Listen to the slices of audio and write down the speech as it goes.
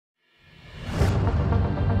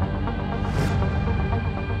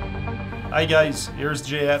Hi guys, here's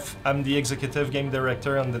JF. I'm the Executive Game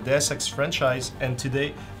Director on the Deus Ex franchise, and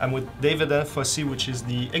today I'm with David Fossey, which is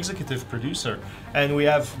the Executive Producer, and we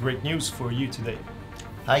have great news for you today.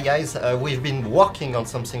 Hi guys, we've been working on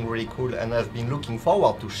something really cool and I've been looking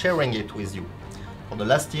forward to sharing it with you. For the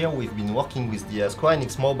last year we've been working with the Square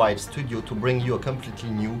Enix Mobile Studio to bring you a completely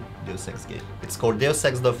new Deus Ex game. It's called Deus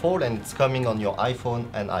Ex The Fall and it's coming on your iPhone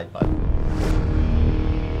and iPad.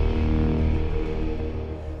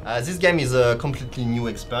 This game is a completely new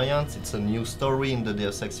experience. It's a new story in the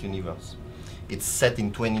Deus Ex universe. It's set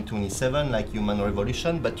in 2027 like Human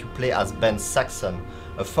Revolution, but you play as Ben Saxon,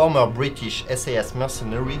 a former British SAS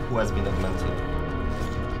mercenary who has been augmented.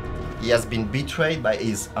 He has been betrayed by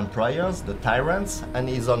his employers, the Tyrants, and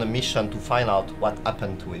is on a mission to find out what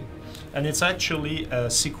happened to him. And it's actually a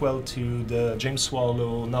sequel to the James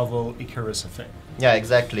Swallow novel Icarus Affair. Yeah,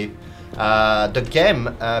 exactly. The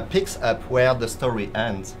game picks up where the story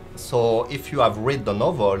ends. So if you have read the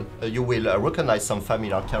novel, you will recognize some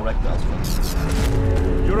familiar characters.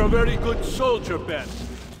 You're a very good soldier, Ben.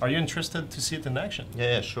 Are you interested to see it in action?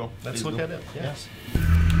 Yeah, sure. Let's Please look do. at it. Yeah. Yes.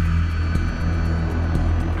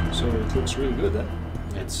 So it looks really good, eh?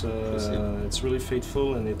 It's really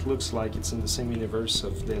faithful, and it looks like it's in the same universe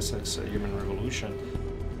of Deus Ex Human Revolution.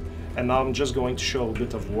 And now I'm just going to show a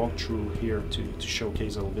bit of walkthrough here to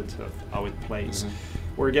showcase a little bit of how it plays.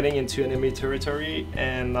 We're getting into enemy territory,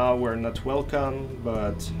 and now we're not welcome,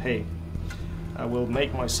 but hey, I will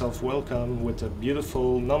make myself welcome with a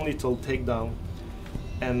beautiful non-lethal takedown.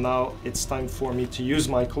 And now it's time for me to use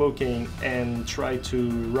my cloaking and try to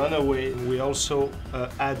run away. We also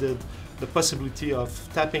added the possibility of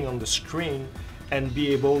tapping on the screen and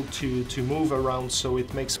be able to move around, so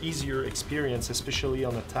it makes easier experience, especially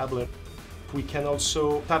on a tablet. We can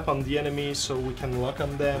also tap on the enemy so we can lock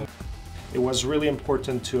on them. It was really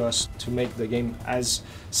important to us to make the game as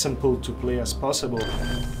simple to play as possible.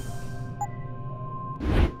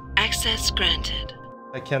 Access granted.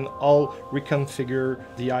 I can all reconfigure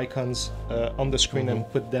the icons on the screen and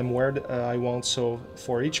put them where I want, so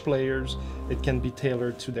for each player it can be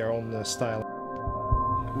tailored to their own style.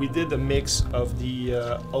 We did a mix of the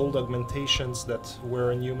old augmentations that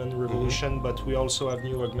were in Human Revolution, but we also have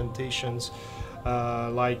new augmentations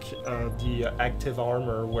like the active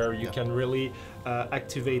armor, where you can really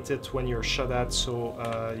activate it when you're shot at, so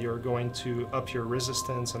you're going to up your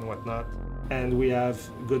resistance and whatnot. And we have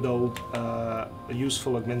good old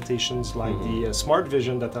useful augmentations like the smart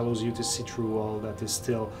vision that allows you to see through wall, that is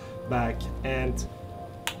still back, and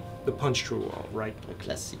the punch through wall, right? A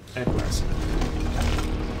classic. A classic.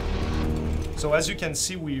 So as you can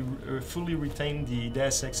see, we fully retain the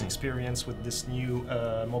Deus Ex experience with this new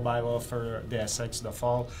mobile offer, Deus Ex The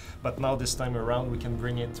Fall. But now this time around, we can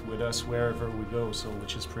bring it with us wherever we go, so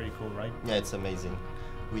which is pretty cool, right? Yeah, it's amazing.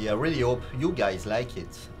 We really hope you guys like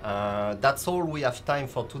it. That's all we have time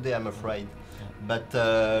for today, I'm afraid. But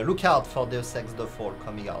look out for Deus Ex The Fall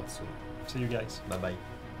coming out soon. See you guys. Bye-bye.